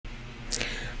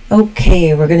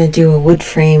Okay, we're going to do a wood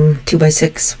frame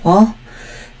 2x6 wall.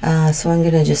 So I'm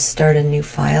going to just start a new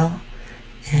file,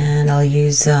 and I'll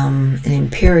use an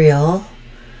Imperial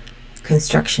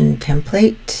construction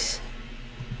template,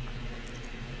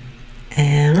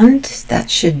 and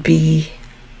that should be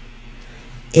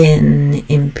in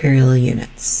Imperial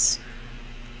units.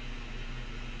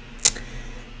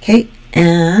 Okay,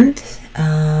 and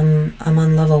I'm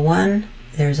on level 1.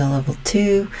 There's a level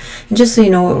 2, and just so you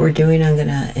know what we're doing, I'm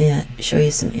gonna show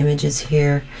you some images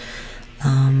here.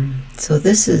 So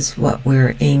this is what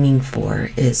we're aiming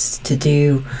for, is to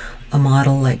do a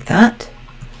model like that.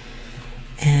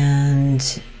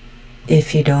 And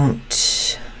if you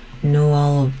don't know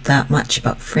all of that much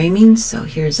about framing, so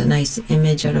here's a nice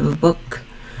image out of a book.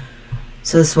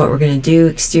 So this is what we're going to do.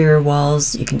 Exterior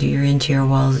walls, you can do your interior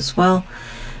walls as well.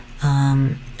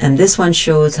 And this one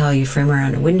shows how you frame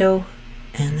around a window,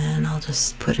 and then I'll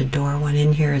just put a door one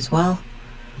in here as well,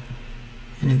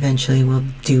 and eventually we'll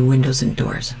do windows and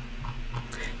doors.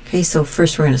 Okay, so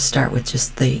first we're going to start with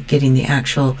just getting the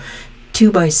actual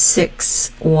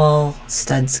 2x6 wall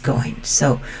studs going.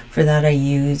 So for that I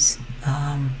use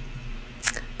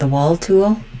the wall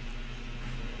tool,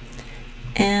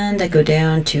 and I go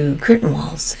down to curtain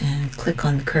walls and click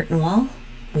on the curtain wall.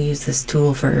 We use this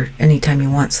tool for anytime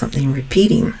you want something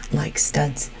repeating like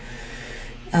studs.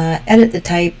 Edit the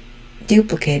type,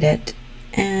 duplicate it,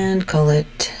 and call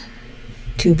it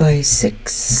 2x6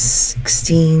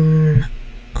 16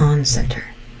 on center.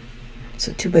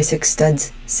 So 2x6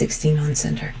 studs, 16 on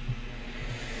center.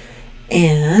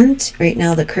 And right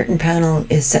now the curtain panel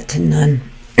is set to none.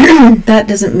 That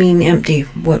doesn't mean empty.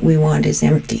 What we want is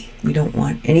empty. We don't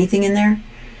want anything in there.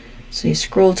 So you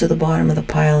scroll to the bottom of the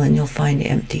pile and you'll find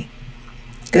empty.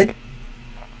 Good.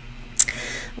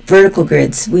 Vertical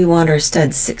grids, we want our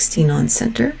studs 16 on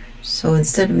center. So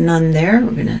instead of none there,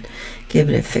 we're going to give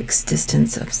it a fixed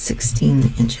distance of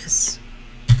 16 inches.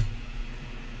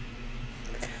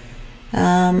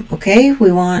 Okay,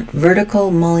 we want vertical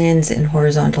mullions and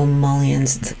horizontal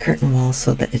mullions. It's a curtain wall,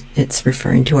 so that it's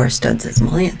referring to our studs as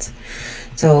mullions.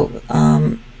 So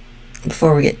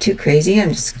before we get too crazy, I'm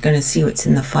just going to see what's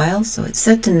in the file. So it's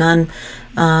set to none.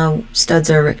 Studs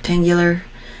are rectangular.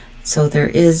 So there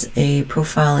is a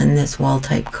profile in this wall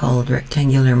type called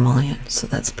rectangular mullion. So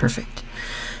that's perfect.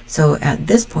 So at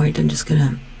this point, I'm just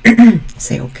going to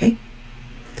say OK.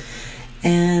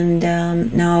 And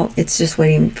now it's just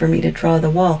waiting for me to draw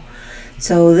the wall.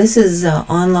 So this is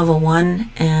on level 1,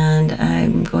 and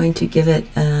I'm going to give it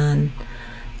an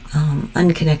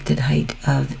unconnected height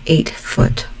of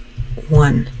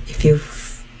 8'1". If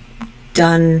you've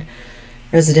done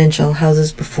residential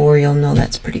houses before, you'll know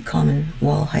that's pretty common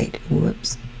wall height.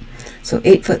 Whoops. So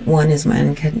 8'1" is my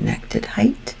unconnected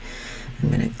height. I'm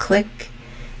going to click,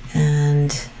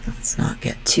 and let's not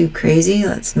get too crazy.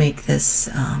 Let's make this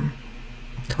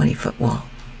 20-foot wall.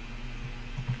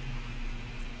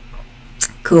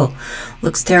 Cool.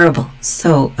 Looks terrible.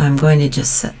 So I'm going to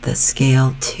just set the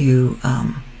scale to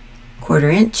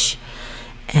 1/4 inch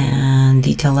and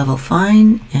detail level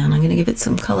fine, and I'm going to give it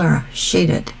some color,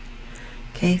 shaded.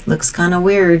 Okay, looks kind of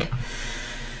weird.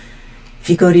 If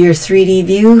you go to your 3D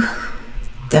view,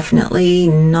 definitely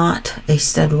not a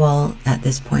stud wall at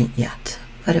this point yet,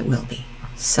 but it will be.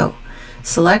 So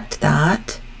select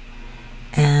that,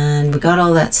 and we got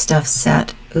all that stuff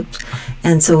set. Oops.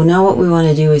 And so now what we want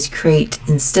to do is create,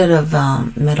 instead of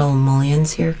metal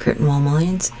mullions here, curtain wall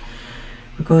mullions,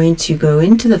 we're going to go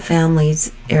into the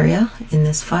families area in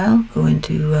this file, go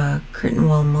into curtain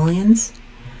wall mullions.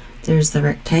 There's the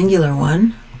rectangular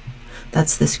one.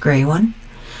 That's this gray one.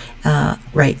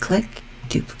 Right click,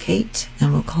 duplicate,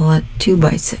 and we'll call it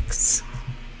 2x6.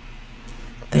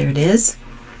 There it is.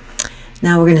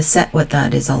 Now we're going to set what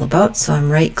that is all about. So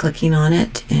I'm right clicking on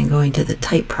it and going to the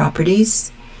type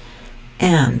properties,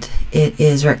 and it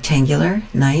is rectangular.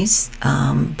 Nice.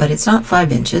 But it's not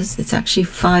 5 inches, it's actually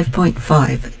 5.5.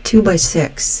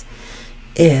 2x6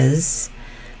 is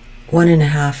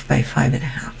 1.5 by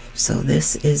 5.5. So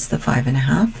this is the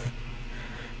 5.5.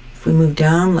 If we move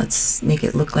down, let's make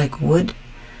it look like wood.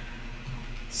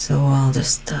 So I'll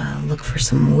just look for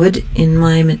some wood in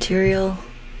my material.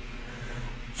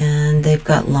 And they've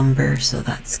got lumber, so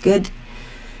that's good.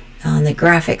 On the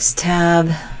graphics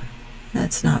tab,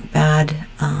 that's not bad.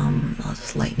 I'll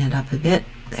just lighten it up a bit.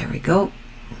 There we go.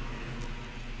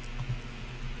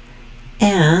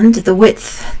 And the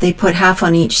width, they put half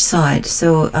on each side.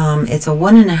 So it's a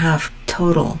 1.5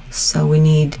 total. So we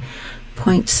need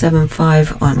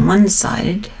 0.75 on one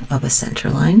side of a center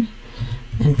line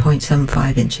and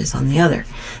 0.75 inches on the other.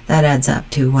 That adds up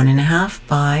to 1.5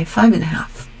 by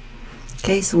 5.5.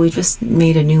 Okay, so we just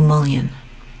made a new mullion.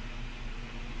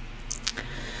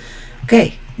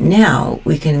 Okay, now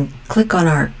we can click on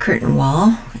our curtain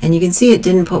wall, and you can see it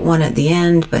didn't put one at the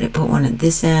end, but it put one at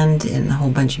this end and a whole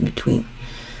bunch in between.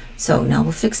 So now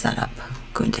we'll fix that up.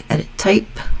 Going to edit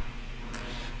type.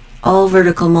 All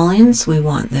vertical mullions, we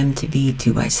want them to be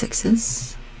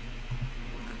 2x6s.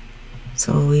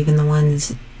 So even the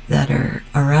ones that are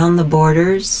around the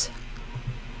borders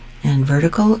and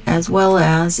vertical, as well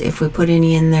as if we put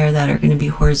any in there that are going to be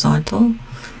horizontal,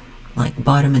 like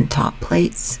bottom and top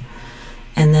plates.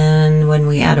 And then when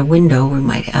we add a window, we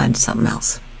might add something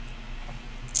else.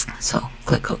 So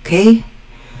click OK.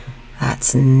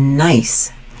 That's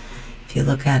nice. If you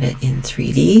look at it in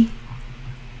 3D,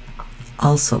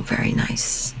 also very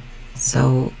nice.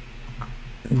 So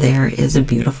there is a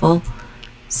beautiful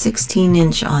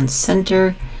 16-inch on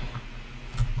center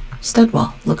stud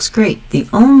wall. Looks great. The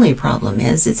only problem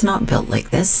is it's not built like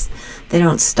this. They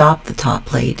don't stop the top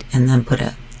plate and then put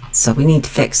it. So we need to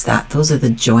fix that. Those are the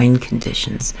join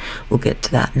conditions. We'll get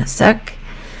to that in a sec.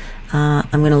 I'm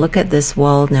going to look at this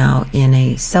wall now in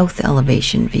a south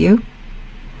elevation view.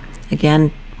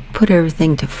 Again, put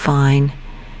everything to fine,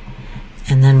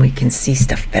 and then we can see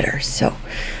stuff better. So,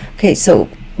 okay, so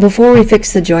before we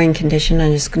fix the join condition, I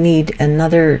just need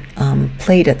another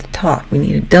plate at the top. We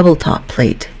need a double top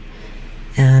plate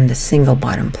and a single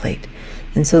bottom plate.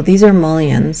 And so these are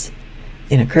mullions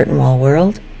in a curtain wall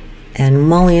world, and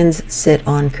mullions sit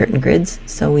on curtain grids,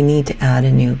 so we need to add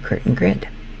a new curtain grid.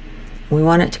 We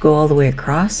want it to go all the way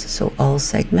across, so all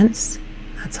segments.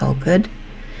 That's all good.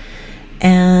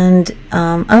 And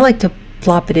I like to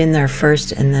plop it in there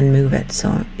first and then move it.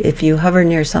 So if you hover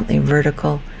near something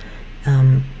vertical,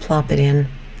 plop it in,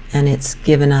 and it's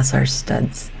given us our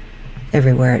studs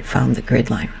everywhere it found the grid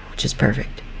line, which is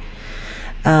perfect.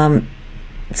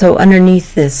 So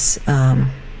underneath this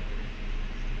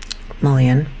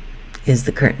mullion is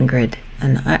the curtain grid,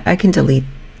 and I can delete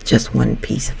just one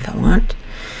piece if I want.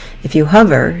 If you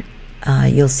hover,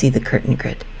 you'll see the curtain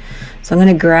grid. So I'm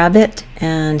going to grab it,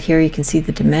 and here you can see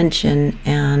the dimension,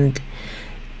 and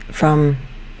from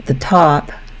the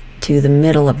top to the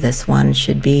middle of this one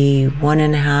should be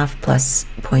 1.5 plus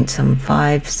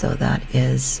 0.75, so that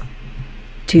is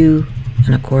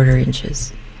 2¼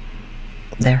 inches.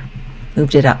 There,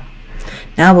 moved it up.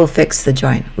 Now we'll fix the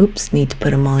join. Oops, need to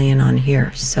put a mullion on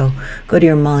here. So go to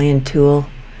your mullion tool,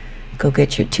 go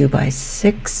get your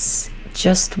 2x6,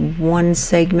 just one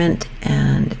segment,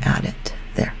 and add it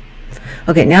there.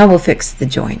 Okay, now we'll fix the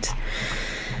joint.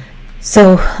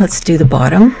 So let's do the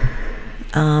bottom.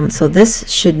 So this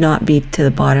should not be to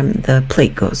the bottom, the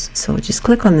plate goes. So just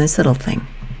click on this little thing.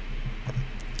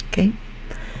 Okay,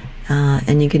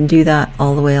 and you can do that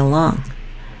all the way along.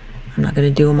 I'm not going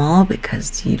to do them all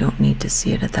because you don't need to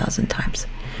see it 1,000 times.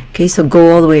 Okay, so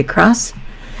go all the way across.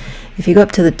 If you go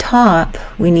up to the top,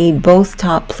 we need both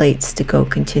top plates to go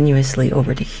continuously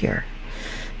over to here.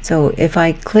 So if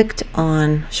I clicked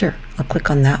on, sure, I'll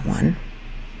click on that one.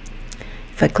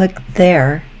 If I click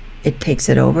there, it takes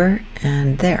it over,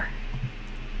 and there.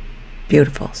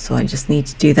 Beautiful. So I just need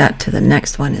to do that to the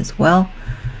next one as well.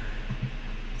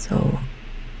 So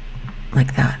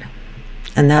like that.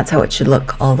 And that's how it should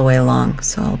look all the way along.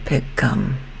 So I'll pick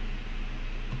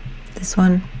this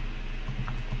one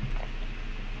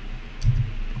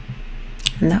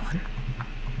and that one.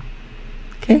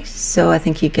 Okay, so I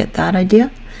think you get that idea.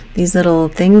 These little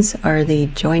things are the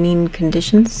joining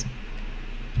conditions,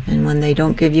 and when they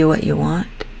don't give you what you want,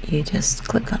 you just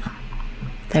click on them.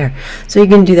 There. So you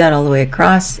can do that all the way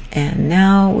across, and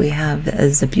now we have a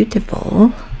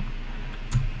beautiful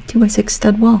 2x6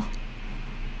 stud wall.